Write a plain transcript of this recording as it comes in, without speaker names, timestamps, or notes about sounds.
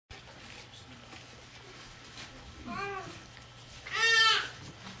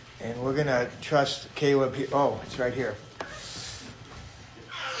We're going to trust Caleb here. Oh, it's right here.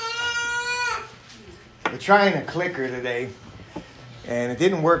 We're trying a clicker today, and it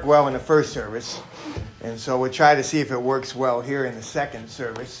didn't work well in the first service. And so we'll try to see if it works well here in the second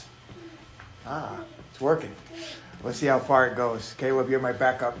service. It's working. We'll see how far it goes. Caleb, you're my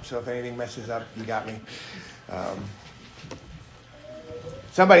backup, so if anything messes up, you got me.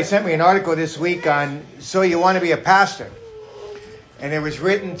 Somebody sent me an article this week on So You Want to Be a Pastor. And it was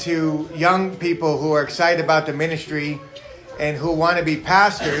written to young people who are excited about the ministry and who want to be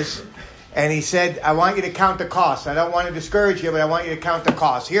pastors. And he said, I want you to count the costs. I don't want to discourage you, but I want you to count the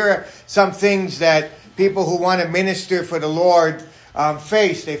costs. Here are some things that people who want to minister for the Lord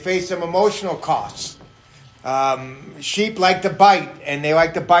face. They face some emotional costs. Sheep like to bite, and they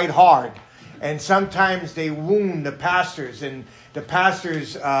like to bite hard. And sometimes they wound the pastors. And the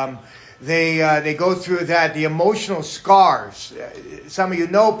pastors, they go through that, the emotional scars. Some of you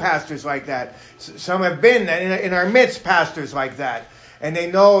know pastors like that. Some have been in our midst pastors like that. And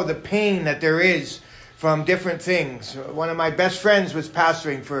they know the pain that there is from different things. One of my best friends was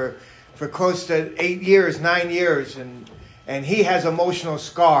pastoring for close to 9 years. And he has emotional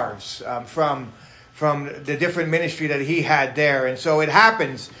scars from the different ministry that he had there. And so it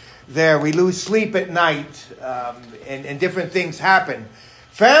happens there. We lose sleep at night, and different things happen.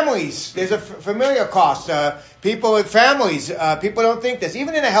 Families, there's a familiar cost. People with families, people don't think this.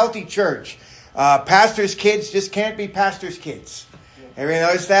 Even in a healthy church, pastors' kids just can't be pastors' kids. Everybody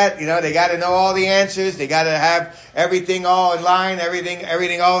notice that? You know, they got to know all the answers. They got to have everything all in line,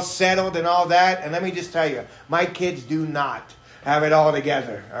 everything all settled and all that. And let me just tell you, my kids do not have it all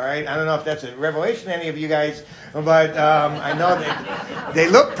together. All right? I don't know if that's a revelation to any of you guys, but I know they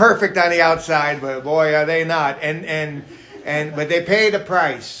look perfect on the outside, but boy, are they not. But they pay the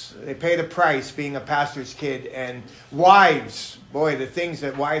price. They pay the price being a pastor's kid. And wives, boy, the things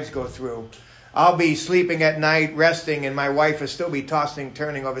that wives go through. I'll be sleeping at night, resting, and my wife will still be tossing,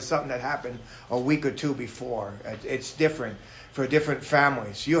 turning over something that happened a week or two before. It's different for different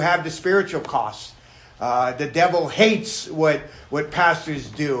families. You have the spiritual costs. The devil hates what pastors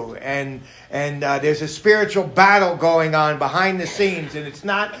do, and there's a spiritual battle going on behind the scenes, and it's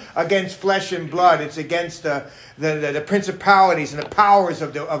not against flesh and blood. It's against the principalities and the powers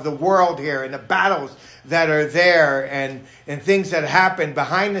of the world here, and the battles that are there, and things that happen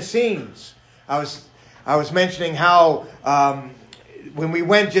behind the scenes. I was mentioning how when we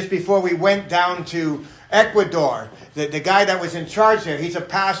went, just before we went down to Ecuador, the guy that was in charge there, he's a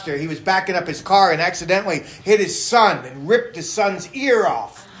pastor. He was backing up his car and accidentally hit his son and ripped his son's ear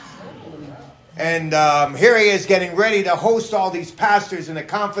off. And here he is getting ready to host all these pastors in a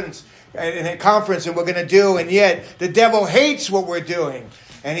conference, and we're going to do, and yet the devil hates what we're doing.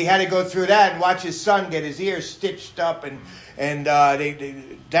 And he had to go through that and watch his son get his ear stitched up, and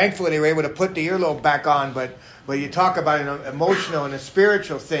thankfully they were able to put the earlobe back on. But you talk about an emotional and a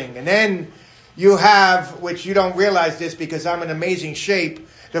spiritual thing. And then you have, which you don't realize this because I'm in amazing shape,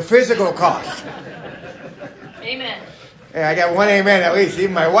 the physical cost. Amen. Yeah, I got one amen at least.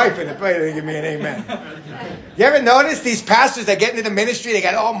 Even my wife in the play didn't give me an amen. You ever notice these pastors that get into the ministry, they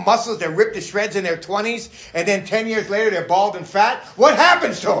got all muscles, they're ripped to shreds in their 20s, and then 10 years later they're bald and fat? What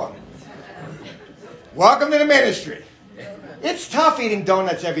happens to them? Welcome to the ministry. It's tough eating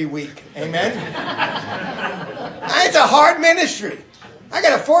donuts every week. Amen? It's a hard ministry. I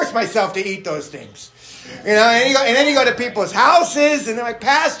got to force myself to eat those things. You know, and then you go to people's houses, and they're like,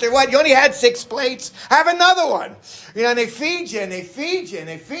 Pastor, what? You only had 6 plates? Have another one. You know, and they feed you, and they feed you, and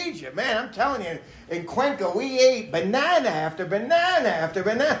they feed you. Man, I'm telling you, in Cuenca, we ate banana after banana after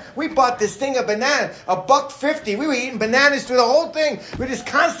banana. We bought this thing of banana, $1.50. We were eating bananas through the whole thing. We're just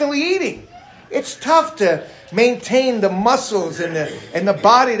constantly eating. It's tough to maintain the muscles and the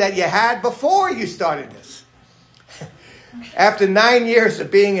body that you had before you started this. After 9 years of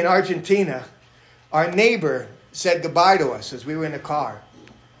being in Argentina, our neighbor said goodbye to us as we were in the car.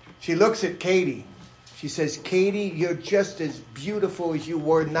 She looks at Katie. She says, Katie, you're just as beautiful as you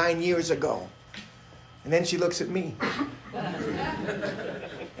were 9 years ago. And then she looks at me.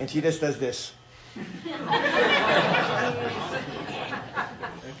 And she just does this.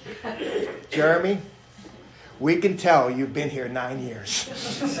 Jeremy, we can tell you've been here 9 years.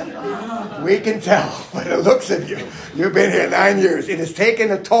 We can tell by the looks of you. You've been here 9 years. It has taken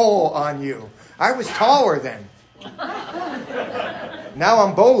a toll on you. I was taller then. Now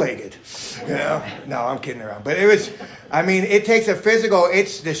I'm bow-legged. You know? No, I'm kidding around. But it takes a physical,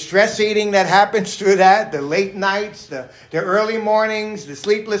 it's the stress eating that happens through that, the late nights, the early mornings, the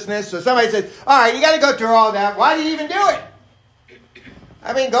sleeplessness. So somebody says, all right, you got to go through all that. Why do you even do it?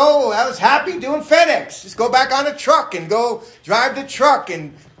 I was happy doing FedEx. Just go back on a truck and go drive the truck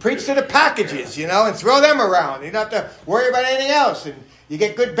and preach to the packages, and throw them around. You don't have to worry about anything else. And you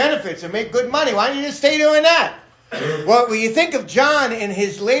get good benefits and make good money. Why don't you just stay doing that? Well, when you think of John in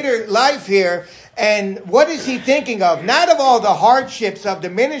his later life here, and what is he thinking of? Not of all the hardships of the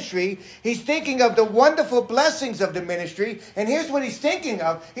ministry. He's thinking of the wonderful blessings of the ministry. And here's what he's thinking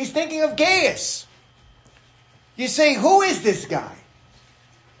of. He's thinking of Gaius. You say, who is this guy?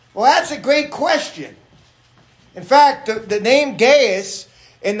 Well, that's a great question. In fact, the name Gaius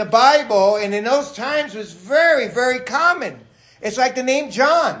in the Bible and in those times was very, very common. It's like the name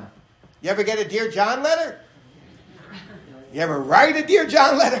John. You ever get a Dear John letter? You ever write a Dear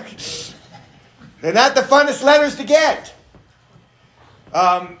John letter? They're not the funnest letters to get.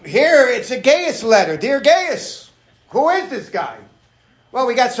 Here, it's a Gaius letter. Dear Gaius, who is this guy? Well,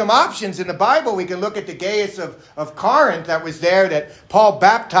 we got some options in the Bible. We can look at the Gaius of Corinth that was there that Paul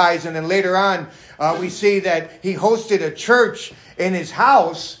baptized, and then later on we see that he hosted a church in his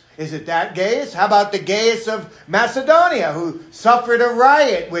house. Is it that Gaius? How about the Gaius of Macedonia who suffered a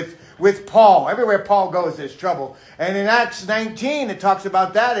riot with Paul? Everywhere Paul goes, there's trouble. And in Acts 19, it talks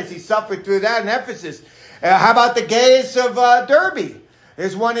about that as he suffered through that in Ephesus. How about the Gaius of Derbe?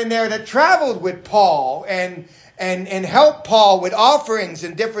 There's one in there that traveled with Paul and helped Paul with offerings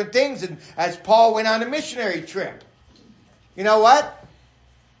and different things, and as Paul went on a missionary trip. You know what?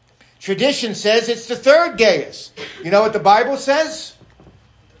 Tradition says it's the third Gaius. You know what the Bible says?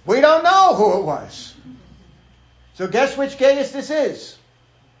 We don't know who it was. So guess which Gaius this is?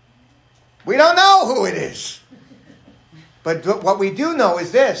 We don't know who it is. But what we do know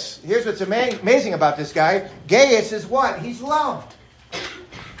is this. Here's what's amazing about this guy. Gaius is what? He's loved.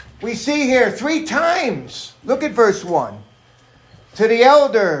 We see here 3 times. Look at verse 1. To the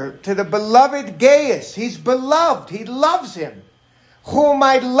elder, to the beloved Gaius. He's beloved. He loves him. Whom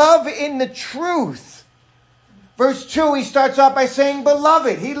I love in the truth. Verse 2, he starts off by saying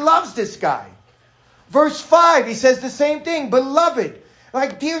beloved. He loves this guy. Verse 5, he says the same thing. Beloved.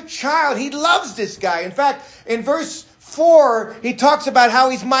 Like dear child, he loves this guy. In fact, in verse 4, he talks about how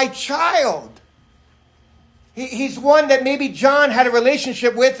he's my child. He's one that maybe John had a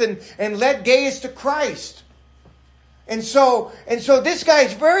relationship with and led Gaius to Christ. And so this guy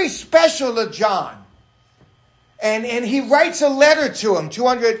is very special to John. And he writes a letter to him,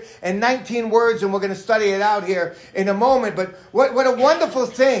 219 words, and we're going to study it out here in a moment. But what a wonderful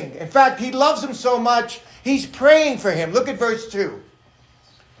thing. In fact, he loves him so much, he's praying for him. Look at verse 2.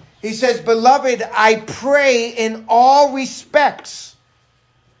 He says, beloved, I pray in all respects.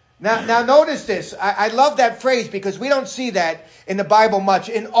 Now notice this. I love that phrase because we don't see that in the Bible much.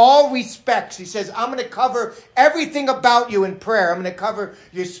 In all respects, he says, I'm going to cover everything about you in prayer. I'm going to cover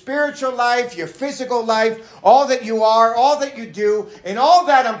your spiritual life, your physical life, all that you are, all that you do, and all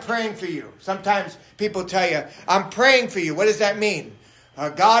that I'm praying for you. Sometimes people tell you, I'm praying for you. What does that mean?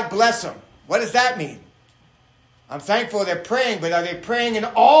 God bless them. What does that mean? I'm thankful they're praying, but are they praying in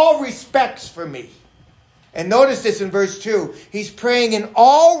all respects for me? And notice this in verse 2. He's praying in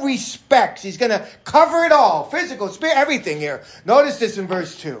all respects. He's going to cover it all. Physical, spirit, everything here. Notice this in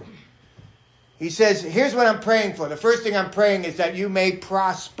verse 2. He says, here's what I'm praying for. The first thing I'm praying is that you may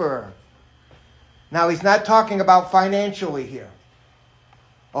prosper. Now, he's not talking about financially here.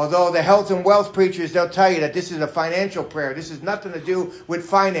 Although the health and wealth preachers, they'll tell you that this is a financial prayer. This has nothing to do with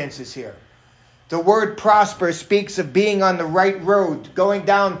finances here. The word prosper speaks of being on the right road, going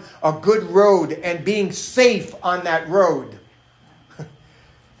down a good road and being safe on that road.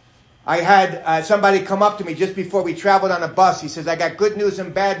 I had somebody come up to me just before we traveled on a bus. He says, I got good news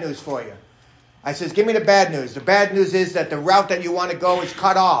and bad news for you. I says, give me the bad news. The bad news is that the route that you want to go is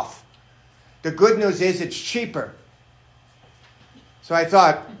cut off. The good news is it's cheaper. So I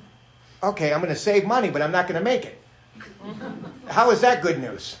thought, okay, I'm going to save money, but I'm not going to make it. How is that good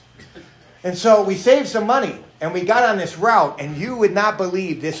news? And so we saved some money, and we got on this route, and you would not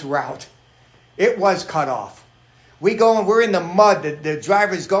believe this route. It was cut off. We're in the mud. The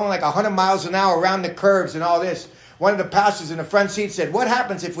driver's going like 100 miles an hour around the curves and all this. One of the pastors in the front seat said, what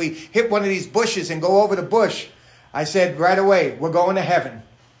happens if we hit one of these bushes and go over the bush? I said, right away, we're going to heaven.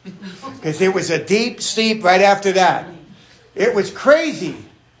 Because it was a deep steep right after that. It was crazy,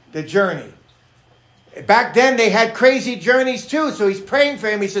 the journey. Back then, they had crazy journeys too. So he's praying for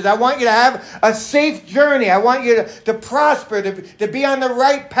him. He says, I want you to have a safe journey. I want you to prosper, to be on the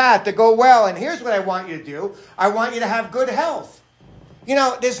right path, to go well. And here's what I want you to do. I want you to have good health. You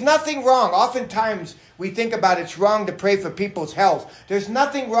know, there's nothing wrong. Oftentimes, we think about it's wrong to pray for people's health. There's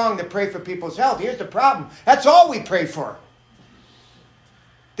nothing wrong to pray for people's health. Here's the problem. That's all we pray for.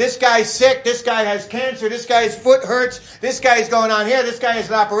 This guy's sick. This guy has cancer. This guy's foot hurts. This guy's going on here. This guy has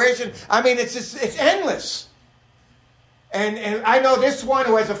an operation. I mean, it's endless. And I know this one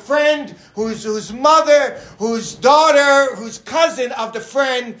who has a friend whose mother, whose daughter, whose cousin of the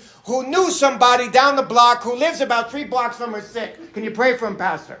friend who knew somebody down the block who lives about 3 blocks from her sick. Can you pray for him,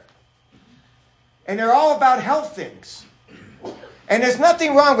 Pastor? And they're all about health things. And there's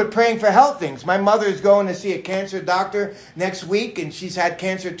nothing wrong with praying for health things. My mother is going to see a cancer doctor next week, and she's had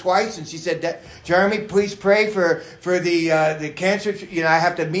cancer twice. And she said, Jeremy, please pray for the cancer. I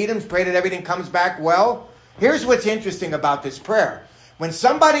have to meet him, pray that everything comes back well. Here's what's interesting about this prayer. When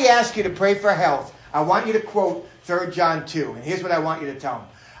somebody asks you to pray for health, I want you to quote 3 John 2. And here's what I want you to tell them.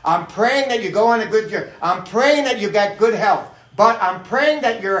 I'm praying that you go on a good journey. I'm praying that you got good health. But I'm praying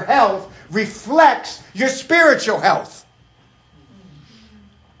that your health reflects your spiritual health.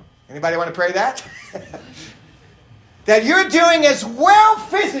 Anybody want to pray that? That you're doing as well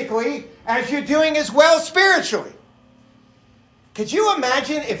physically as you're doing as well spiritually. Could you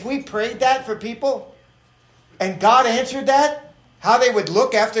imagine if we prayed that for people and God answered that? How they would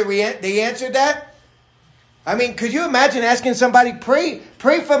look after they answered that? I mean, could you imagine asking somebody, pray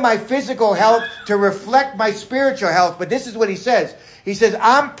for my physical health to reflect my spiritual health? But this is what he says. He says,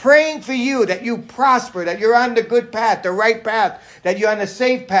 I'm praying for you that you prosper, that you're on the good path, the right path, that you're on the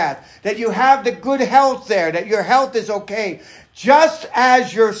safe path, that you have the good health there, that your health is okay, just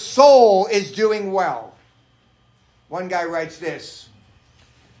as your soul is doing well. One guy writes this.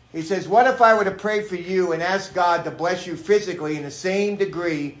 He says, what if I were to pray for you and ask God to bless you physically in the same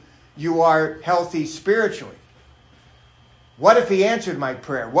degree you are healthy spiritually? What if he answered my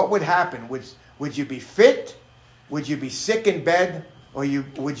prayer? What would happen? Would you be fit? Would you be sick in bed? Or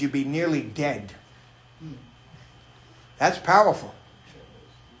would you be nearly dead? That's powerful.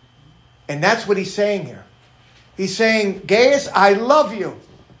 And that's what he's saying here. He's saying, Gaius, I love you.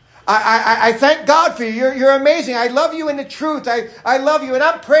 I thank God for you. You're amazing. I love you in the truth. I love you. And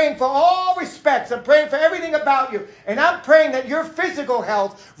I'm praying for all respects. I'm praying for everything about you. And I'm praying that your physical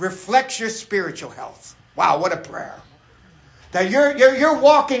health reflects your spiritual health. Wow, what a prayer. That you're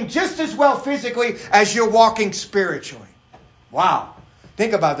walking just as well physically as you're walking spiritually. Wow.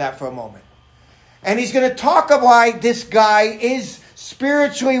 Think about that for a moment. And he's going to talk about why this guy is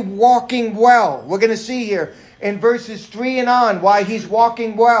spiritually walking well. We're going to see here in verses 3 and on why he's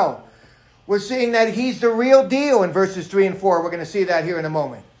walking well. We're seeing that he's the real deal in verses 3 and 4. We're going to see that here in a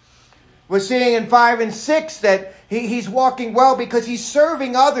moment. We're seeing in 5 and 6 that he's walking well because he's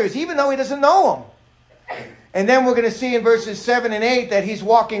serving others, even though he doesn't know them. And then we're going to see in verses 7 and 8 that he's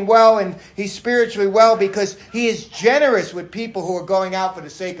walking well and he's spiritually well because he is generous with people who are going out for the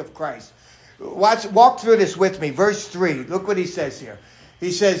sake of Christ. Walk through this with me. Verse 3. Look what he says here.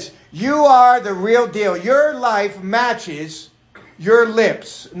 He says, you are the real deal. Your life matches your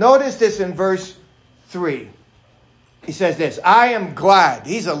lips. Notice this in verse 3. He says this, I am glad.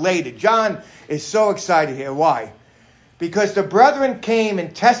 He's elated. John is so excited here. Why? Because the brethren came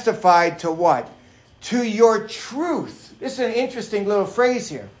and testified to what? To your truth. This is an interesting little phrase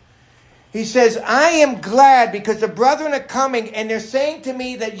here. He says, I am glad because the brethren are coming and they're saying to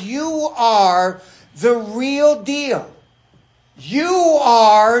me that you are the real deal. You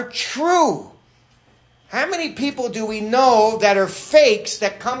are true. How many people do we know that are fakes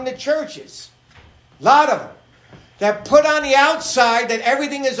that come to churches? A lot of them. That put on the outside that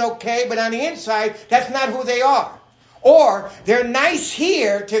everything is okay, but on the inside, that's not who they are. Or they're nice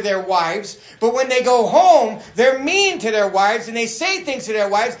here to their wives, but when they go home, they're mean to their wives and they say things to their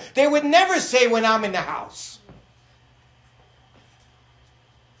wives they would never say when I'm in the house.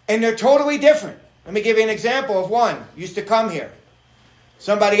 And they're totally different. Let me give you an example of one. Used to come here.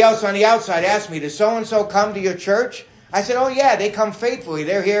 Somebody else on the outside asked me, does so-and-so come to your church? I said, oh yeah, they come faithfully.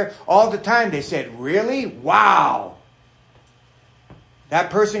 They're here all the time. They said, really? Wow. That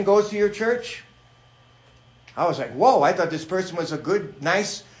person goes to your church? I was like, whoa, I thought this person was a good,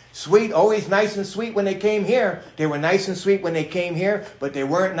 nice, sweet, always nice and sweet when they came here. They were nice and sweet when they came here, but they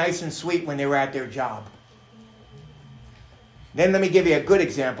weren't nice and sweet when they were at their job. Then let me give you a good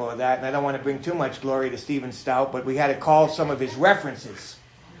example of that, and I don't want to bring too much glory to Stephen Stout, but we had to call some of his references.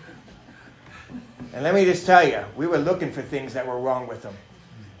 And let me just tell you, we were looking for things that were wrong with him.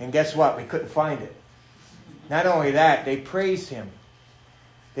 And guess what? We couldn't find it. Not only that, they praised him.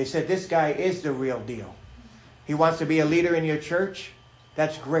 They said, this guy is the real deal. He wants to be a leader in your church?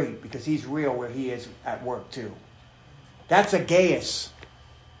 That's great, because he's real where he is at work too. That's a Gaius.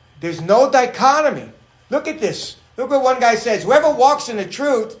 There's no dichotomy. Look at this. Look what one guy says. Whoever walks in the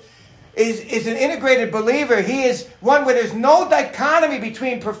truth is an integrated believer. He is one where there's no dichotomy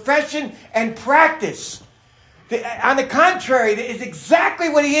between profession and practice. On the contrary, it's exactly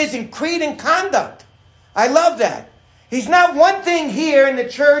what he is in creed and conduct. I love that. He's not one thing here in the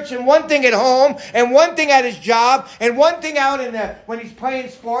church and one thing at home and one thing at his job and one thing out when he's playing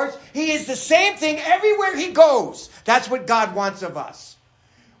sports. He is the same thing everywhere he goes. That's what God wants of us.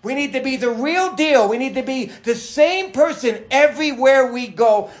 We need to be the real deal. We need to be the same person everywhere we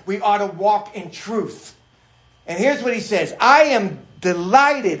go. We ought to walk in truth. And here's what he says. I am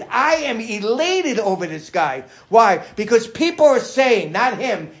delighted. I am elated over this guy. Why? Because people are saying, not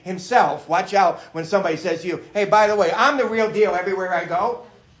himself. Watch out when somebody says to you, hey, by the way, I'm the real deal everywhere I go.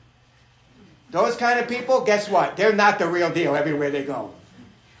 Those kind of people, guess what? They're not the real deal everywhere they go.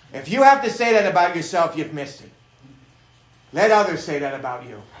 If you have to say that about yourself, you've missed it. Let others say that about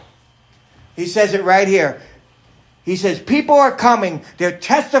you. He says it right here. He says, people are coming. They're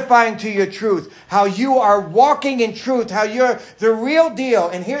testifying to your truth. How you are walking in truth. How you're the real deal.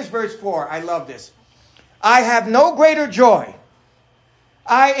 And here's verse 4. I love this. I have no greater joy.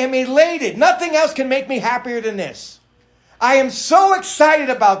 I am elated. Nothing else can make me happier than this. I am so excited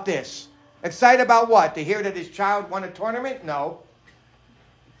about this. Excited about what? To hear that his child won a tournament? No.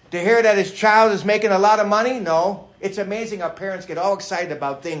 To hear that his child is making a lot of money? No. It's amazing how parents get all excited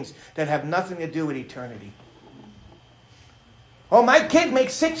about things that have nothing to do with eternity. Oh, my kid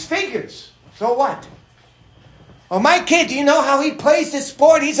makes 6 figures. So what? Oh, my kid, do you know how he plays this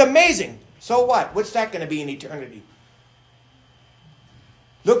sport? He's amazing. So what? What's that going to be in eternity?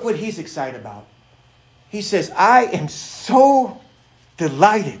 Look what he's excited about. He says, I am so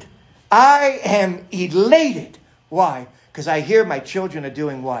delighted. I am elated. Why? Because I hear my children are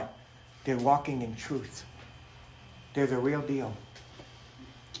doing what? They're walking in truth. They're the real deal.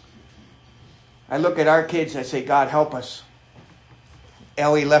 I look at our kids, I say, God, help us.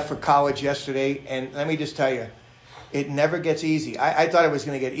 Ellie left for college yesterday, and let me just tell you, it never gets easy. I thought it was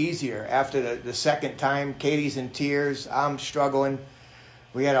going to get easier after the second time. Katie's in tears. I'm struggling.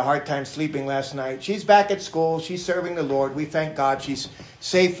 We had a hard time sleeping last night. She's back at school. She's serving the Lord. We thank God she's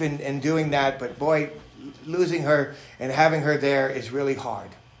safe in doing that. But boy, losing her and having her there is really hard.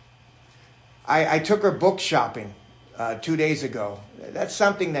 I took her book shopping 2 days ago. That's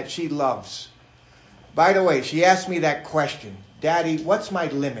something that she loves. By the way, she asked me that question. Daddy, what's my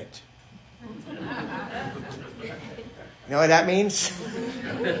limit? You know what that means?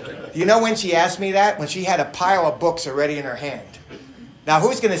 You know when she asked me that? When she had a pile of books already in her hand. Now,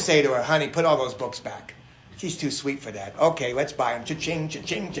 who's going to say to her, honey, put all those books back? She's too sweet for that. Okay, let's buy them. Cha-ching,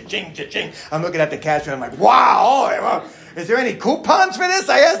 cha-ching, cha-ching, cha-ching. I'm looking at the cash and I'm like, wow. Is there any coupons for this?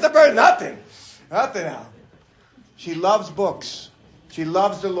 I asked the bird. Nothing. Nothing now. She loves books. She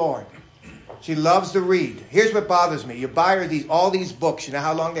loves the Lord. She loves to read. Here's what bothers me. You buy her all these books. You know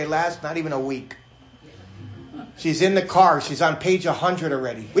how long they last? Not even a week. She's in the car. She's on page 100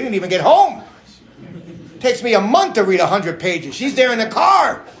 already. We didn't even get home. It takes me a month to read 100 pages. She's there in the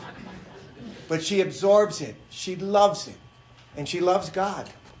car. But she absorbs it. She loves it. And she loves God.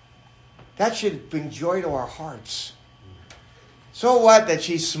 That should bring joy to our hearts. So what that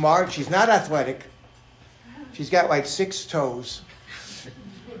she's smart? She's not athletic. She's got like 6 toes.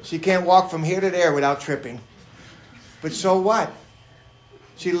 She can't walk from here to there without tripping. But so what?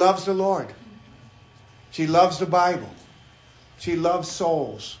 She loves the Lord. She loves the Bible. She loves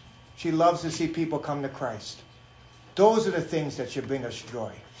souls. She loves to see people come to Christ. Those are the things that should bring us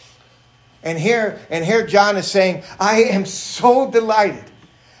joy. And here John is saying, I am so delighted.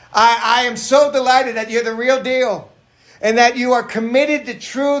 I am so delighted that you're the real deal. And that you are committed to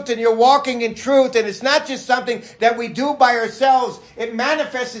truth and you're walking in truth. And it's not just something that we do by ourselves. It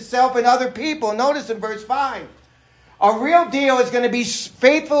manifests itself in other people. Notice in verse 5. A real deal is going to be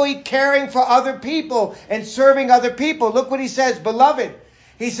faithfully caring for other people and serving other people. Look what he says, beloved.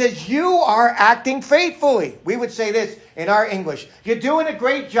 He says, you are acting faithfully. We would say this in our English. You're doing a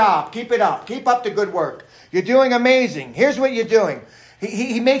great job. Keep it up. Keep up the good work. You're doing amazing. Here's what you're doing.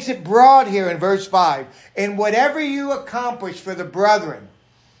 He makes it broad here in verse 5. In whatever you accomplish for the brethren.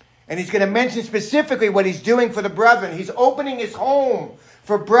 And he's going to mention specifically what he's doing for the brethren. He's opening his home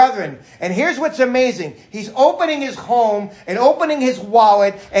for brethren. And here's what's amazing. He's opening his home and opening his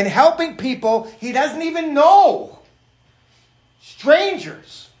wallet and helping people he doesn't even know.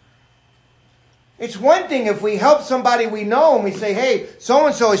 Strangers. It's one thing if we help somebody we know and we say, hey,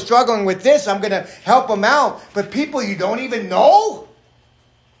 so-and-so is struggling with this. I'm going to help them out. But people you don't even know?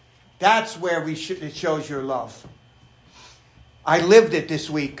 That's where it shows your love. I lived it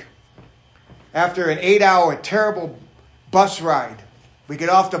this week. After an 8-hour terrible bus ride, we get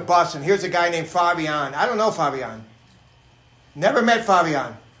off the bus and here's a guy named Fabian. I don't know Fabian. Never met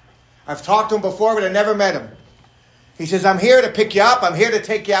Fabian. I've talked to him before, but I never met him. He says, I'm here to pick you up. I'm here to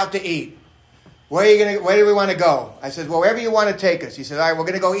take you out to eat. Where do we want to go? I said, well, wherever you want to take us. He said, all right, we're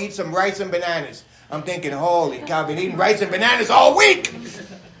going to go eat some rice and bananas. I'm thinking, holy cow, I've been eating rice and bananas all week.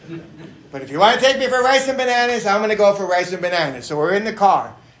 But if you want to take me for rice and bananas, I'm going to go for rice and bananas. So we're in the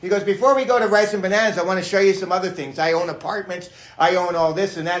car. He goes, before we go to rice and bananas, I want to show you some other things. I own apartments. I own all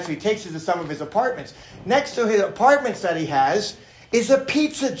this and that. So he takes us to some of his apartments. Next to his apartments that he has is a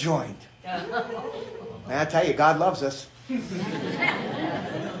pizza joint. And I tell you, God loves us.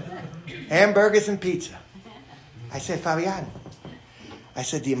 Hamburgers and pizza. I said, Fabian, I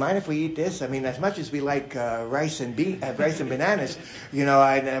said, do you mind if we eat this? I mean, as much as we like rice and bananas, you know,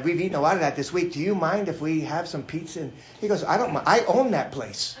 and we've eaten a lot of that this week. Do you mind if we have some pizza? And he goes, I don't mind. I own that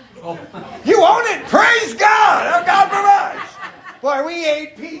place. Oh. You own it? Praise God! Oh, God provides. Boy, we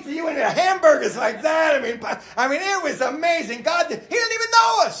ate pizza. You ate hamburgers like that. I mean, it was amazing. God, he didn't even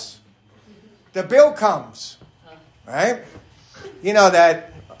know us. The bill comes, right? You know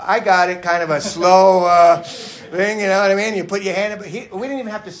that I got it, kind of a slow thing, you know what I mean? You put your hand up. We didn't even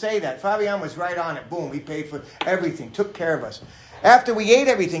have to say that. Fabian was right on it. Boom, he paid for everything, took care of us. After we ate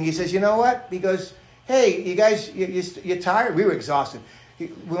everything, he says, you know what? He goes, hey, you guys, you're tired? We were exhausted. We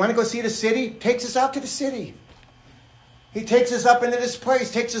want to go see the city? Takes us out to the city. He takes us up into this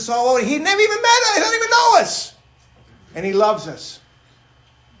place, takes us all over. He never even met us. He doesn't even know us. And he loves us.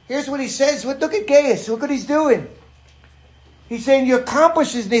 Here's what he says. Look at Gaius. Look what he's doing. He's saying you're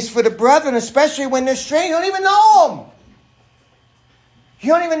accomplishing this for the brethren, especially when they're strange. You don't even know them. You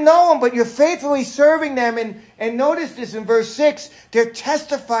don't even know them, but you're faithfully serving them. And notice this in verse 6. They're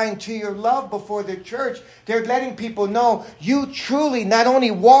testifying to your love before the church. They're letting people know you truly not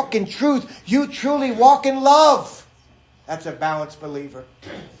only walk in truth, you truly walk in love. That's a balanced believer.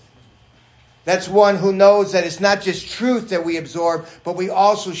 That's one who knows that it's not just truth that we absorb, but we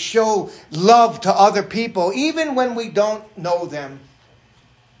also show love to other people, even when we don't know them.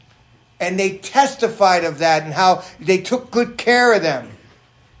 And they testified of that and how they took good care of them.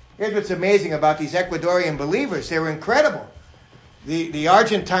 Here's what's amazing about these Ecuadorian believers. They were incredible. The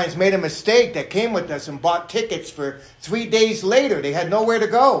Argentines made a mistake that came with us and bought tickets for 3 days later. They had nowhere to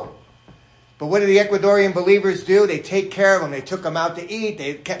go. But what did the Ecuadorian believers do? They take care of them. They took them out to eat.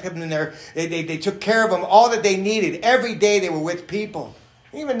 They kept them in there. They took care of them, all that they needed. Every day they were with people.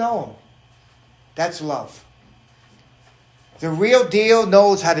 You didn't even know them. That's love. The real deal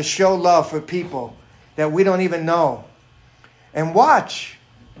knows how to show love for people that we don't even know. And watch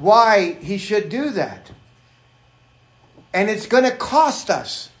why he should do that. And it's going to cost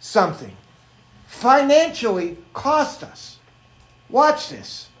us something. Financially cost us. Watch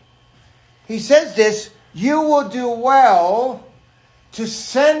this. He says this, you will do well to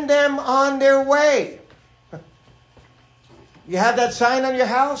send them on their way. You have that sign on your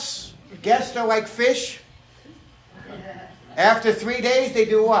house? Guests are like fish. After 3 days, they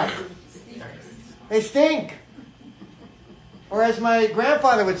do what? They stink. Or as my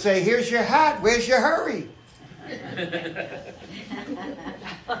grandfather would say, here's your hat, where's your hurry?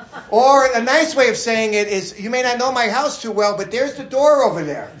 Or a nice way of saying it is, you may not know my house too well, but there's the door over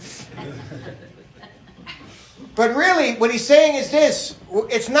there. But really, what he's saying is this.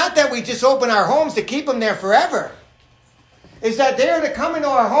 It's not that we just open our homes to keep them there forever. It's that they're to come into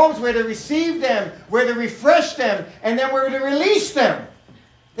our homes where to receive them, where to refresh them, and then where to release them.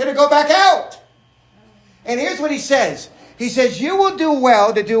 They're to go back out. And here's what he says. He says, you will do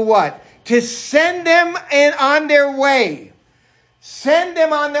well to do what? To send them on their way. Send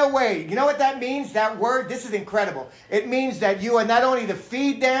them on their way. You know what that means? That word, this is incredible. It means that you are not only to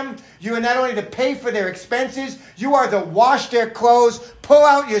feed them, you are not only to pay for their expenses, you are to wash their clothes, pull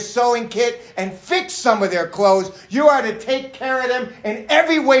out your sewing kit, and fix some of their clothes. You are to take care of them in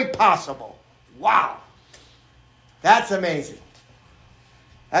every way possible. Wow. That's amazing.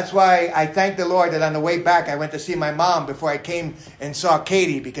 That's why I thank the Lord that on the way back I went to see my mom before I came and saw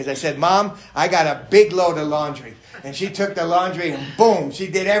Katie, because I said, Mom, I got a big load of laundry. And she took the laundry and boom, she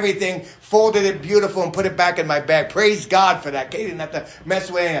did everything, folded it beautiful and put it back in my bag. Praise God for that. Katie didn't have to mess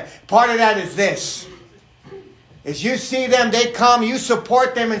with anything. Part of that is this. As you see them, they come, you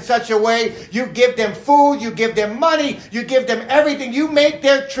support them in such a way, you give them food, you give them money, you give them everything. You make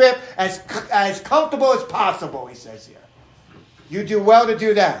their trip as comfortable as possible, he says here. You do well to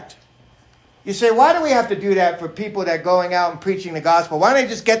do that. You say, why do we have to do that for people that are going out and preaching the gospel? Why don't they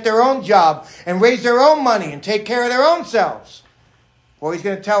just get their own job and raise their own money and take care of their own selves? Well, he's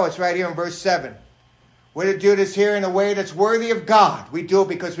going to tell us right here in verse 7. We're to do this here in a way that's worthy of God. We do it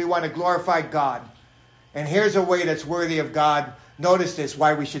because we want to glorify God. And here's a way that's worthy of God. Notice this,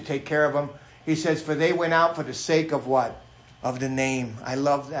 why we should take care of them. He says, for they went out for the sake of what? Of the name. I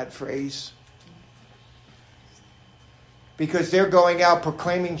love that phrase. Because they're going out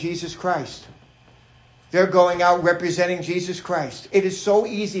proclaiming Jesus Christ. They're going out representing Jesus Christ. It is so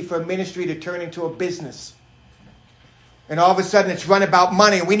easy for a ministry to turn into a business. And all of a sudden it's run about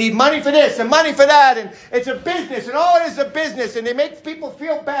money. We need money for this and money for that. And it's a business. And all it is a business. And they make people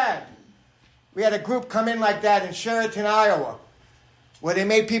feel bad. We had a group come in like that in Sheraton, Iowa, where they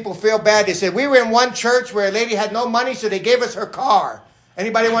made people feel bad. They said, we were in one church where a lady had no money, so they gave us her car.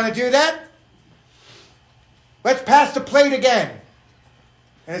 Anybody want to do that? Let's pass the plate again.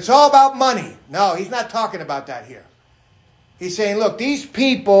 And it's all about money. No, he's not talking about that here. He's saying, look, these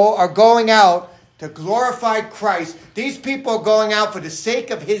people are going out to glorify Christ. These people are going out for the sake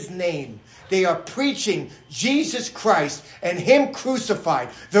of his name. They are preaching Jesus Christ and him crucified,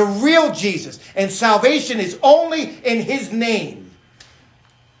 the real Jesus. And salvation is only in his name.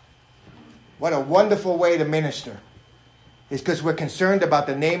 What a wonderful way to minister. It's because we're concerned about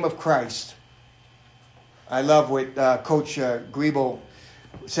the name of Christ. I love what Coach Griebel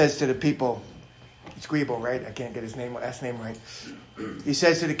says to the people. It's Griebel, right? I can't get his last name right. He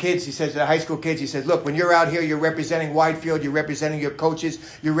says to the kids, he says to the high school kids, he says, look, when you're out here, you're representing Whitefield, you're representing your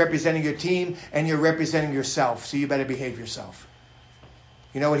coaches, you're representing your team, and you're representing yourself. So you better behave yourself.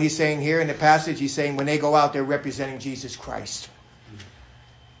 You know what he's saying here in the passage? He's saying when they go out, they're representing Jesus Christ.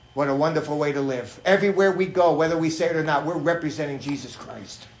 What a wonderful way to live. Everywhere we go, whether we say it or not, we're representing Jesus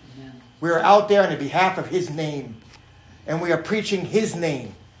Christ. Amen. We are out there on the behalf of his name. And we are preaching his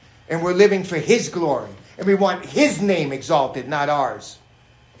name. And we're living for his glory. And we want his name exalted, not ours.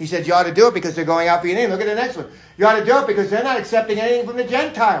 He said you ought to do it because they're going out for your name. Look at the next one. You ought to do it because they're not accepting anything from the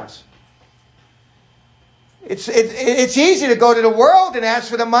Gentiles. It's easy to go to the world and ask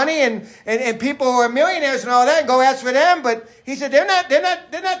for the money and people who are millionaires and all that and go ask for them. But he said they're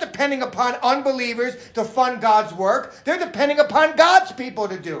not depending upon unbelievers to fund God's work. They're depending upon God's people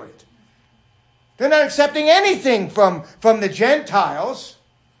to do it. They're not accepting anything from the Gentiles.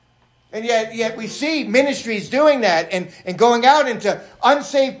 And yet we see ministries doing that and going out into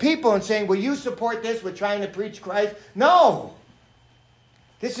unsaved people and saying, will you support this? We're trying to preach Christ. No.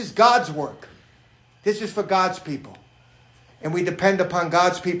 This is God's work. This is for God's people. And we depend upon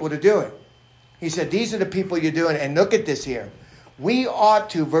God's people to do it. He said, these are the people you're doing. And look at this here. We ought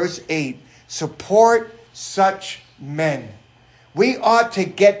to, verse 8, support such men. We ought to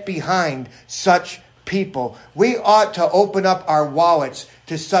get behind such people. We ought to open up our wallets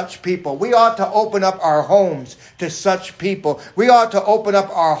to such people. We ought to open up our homes to such people. We ought to open up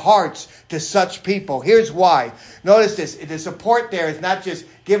our hearts to such people. Here's why. Notice this. The support there is not just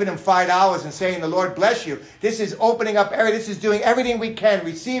giving them $5 and saying, the Lord bless you. This is opening up this is doing everything we can,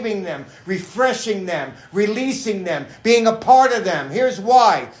 receiving them, refreshing them, releasing them, being a part of them. Here's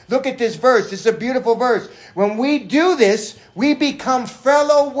why. Look at this verse. This is a beautiful verse. When we do this, we become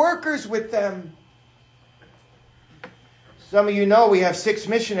fellow workers with them. Some of you know we have 6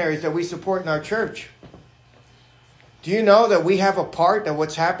 missionaries that we support in our church. Do you know that we have a part in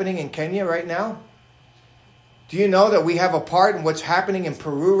what's happening in Kenya right now? Do you know that we have a part in what's happening in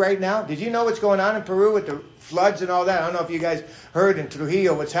Peru right now? Did you know what's going on in Peru with the floods and all that? I don't know if you guys heard in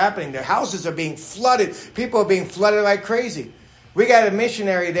Trujillo what's happening. Their houses are being flooded. People are being flooded like crazy. We got a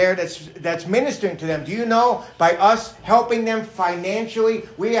missionary there that's ministering to them. Do you know by us helping them financially,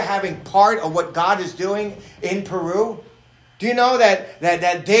 we are having part of what God is doing in Peru? Do you know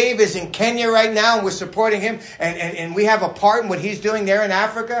that Dave is in Kenya right now and we're supporting him and we have a part in what he's doing there in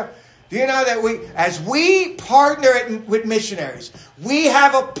Africa? Do you know that as we partner with missionaries, we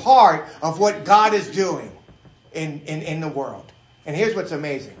have a part of what God is doing in the world? And here's what's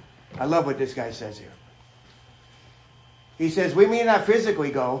amazing. I love what this guy says here. He says, we may not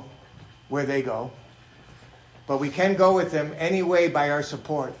physically go where they go, but we can go with them anyway by our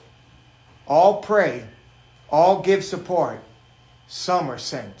support. All pray, all give support. Some are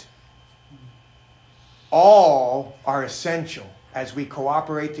sent. All are essential as we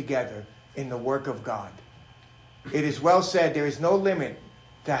cooperate together in the work of God. It is well said, there is no limit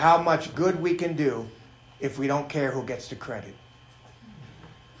to how much good we can do if we don't care who gets the credit.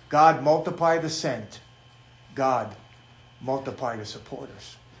 God multiply the sent. God multiply the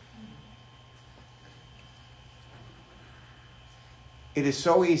supporters. It is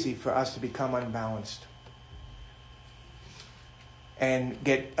so easy for us to become unbalanced and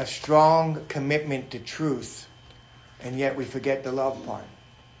get a strong commitment to truth, and yet we forget the love part.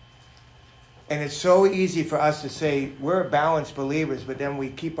 And it's so easy for us to say we're balanced believers, but then we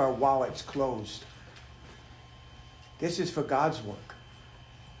keep our wallets closed. This is for God's work.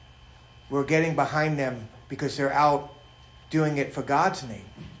 We're getting behind them because they're out doing it for God's name.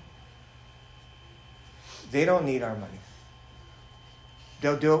 They don't need our money.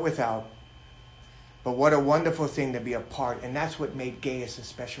 They'll do it without. But what a wonderful thing to be a part. And that's what made Gaius a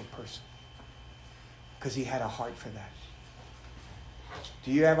special person. Because he had a heart for that.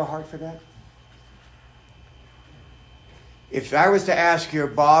 Do you have a heart for that? If I was to ask your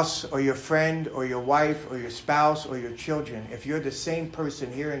boss or your friend or your wife or your spouse or your children, if you're the same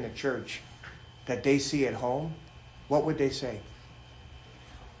person here in the church that they see at home, what would they say?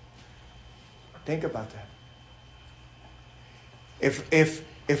 Think about that.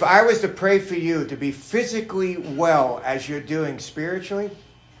 If I was to pray for you to be physically well as you're doing spiritually,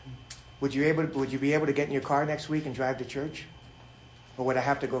 would you be able to get in your car next week and drive to church? Or would I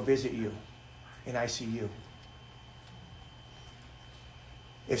have to go visit you in ICU?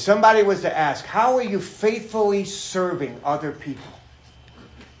 If somebody was to ask, how are you faithfully serving other people?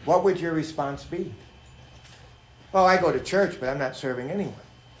 What would your response be? Well, I go to church, but I'm not serving anyone.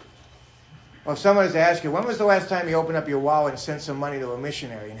 Well, if someone was to ask you, when was the last time you opened up your wallet and sent some money to a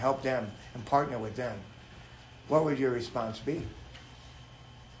missionary and helped them and partner with them? What would your response be?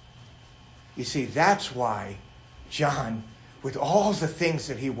 You see, that's why John, with all the things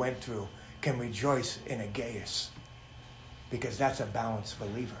that he went through, can rejoice in a Gaius. Because that's a balanced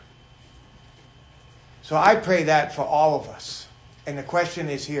believer. So I pray that for all of us. And the question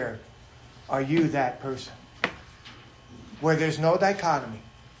is here, are you that person? Where there's no dichotomy.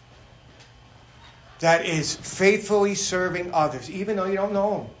 That is faithfully serving others, even though you don't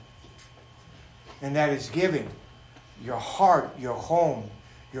know them. And that is giving your heart, your home,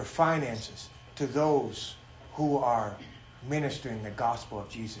 your finances to those who are ministering the gospel of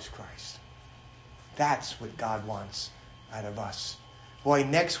Jesus Christ. That's what God wants out of us. Boy,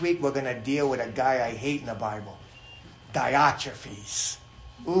 next week we're going to deal with a guy I hate in the Bible. Diotrephes.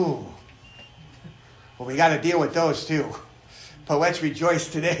 Ooh. Well, we got to deal with those too. But let's rejoice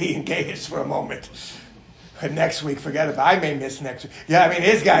today in Gaius for a moment. But next week, forget about it. I may miss next week. Yeah, I mean,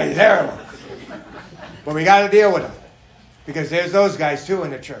 his guy is terrible. But we got to deal with him. Because there's those guys too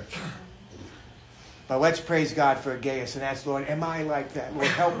in the church. But let's praise God for Gaius and ask, Lord, am I like that? Lord,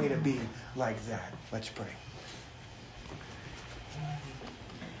 help me to be like that. Let's pray.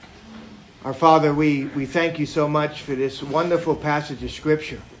 Our Father, we thank you so much for this wonderful passage of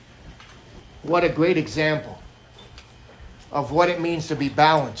Scripture. What a great example of what it means to be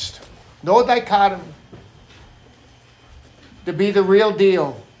balanced. No dichotomy. To be the real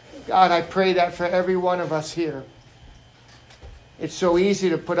deal. God, I pray that for every one of us here. It's so easy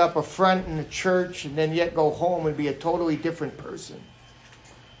to put up a front in the church and then yet go home and be a totally different person.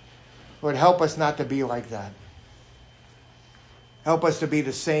 Lord, help us not to be like that. Help us to be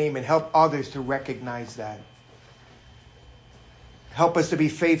the same and help others to recognize that. Help us to be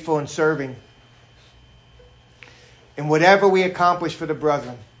faithful in serving. And whatever we accomplish for the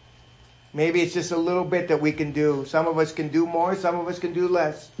brethren, maybe it's just a little bit that we can do. Some of us can do more, some of us can do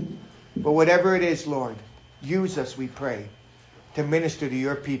less. But whatever it is, Lord, use us, we pray, to minister to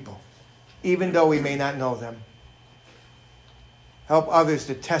your people, even though we may not know them. Help others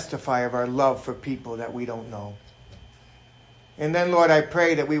to testify of our love for people that we don't know. And then, Lord, I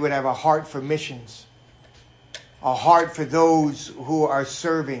pray that we would have a heart for missions, a heart for those who are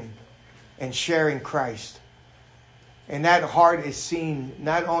serving and sharing Christ. And that heart is seen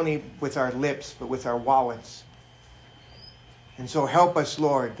not only with our lips, but with our wallets. And so help us,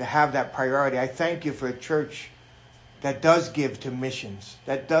 Lord, to have that priority. I thank you for a church that does give to missions,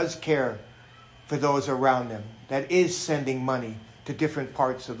 that does care for those around them, that is sending money to different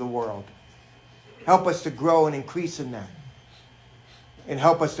parts of the world. Help us to grow and increase in that. And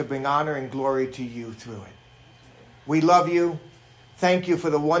help us to bring honor and glory to you through it. We love you. Thank you for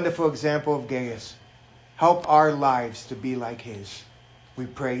the wonderful example of Gaius. Help our lives to be like his. We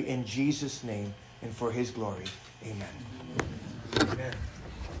pray in Jesus' name and for his glory. Amen. Amen.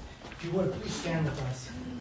 If you would, please stand with us.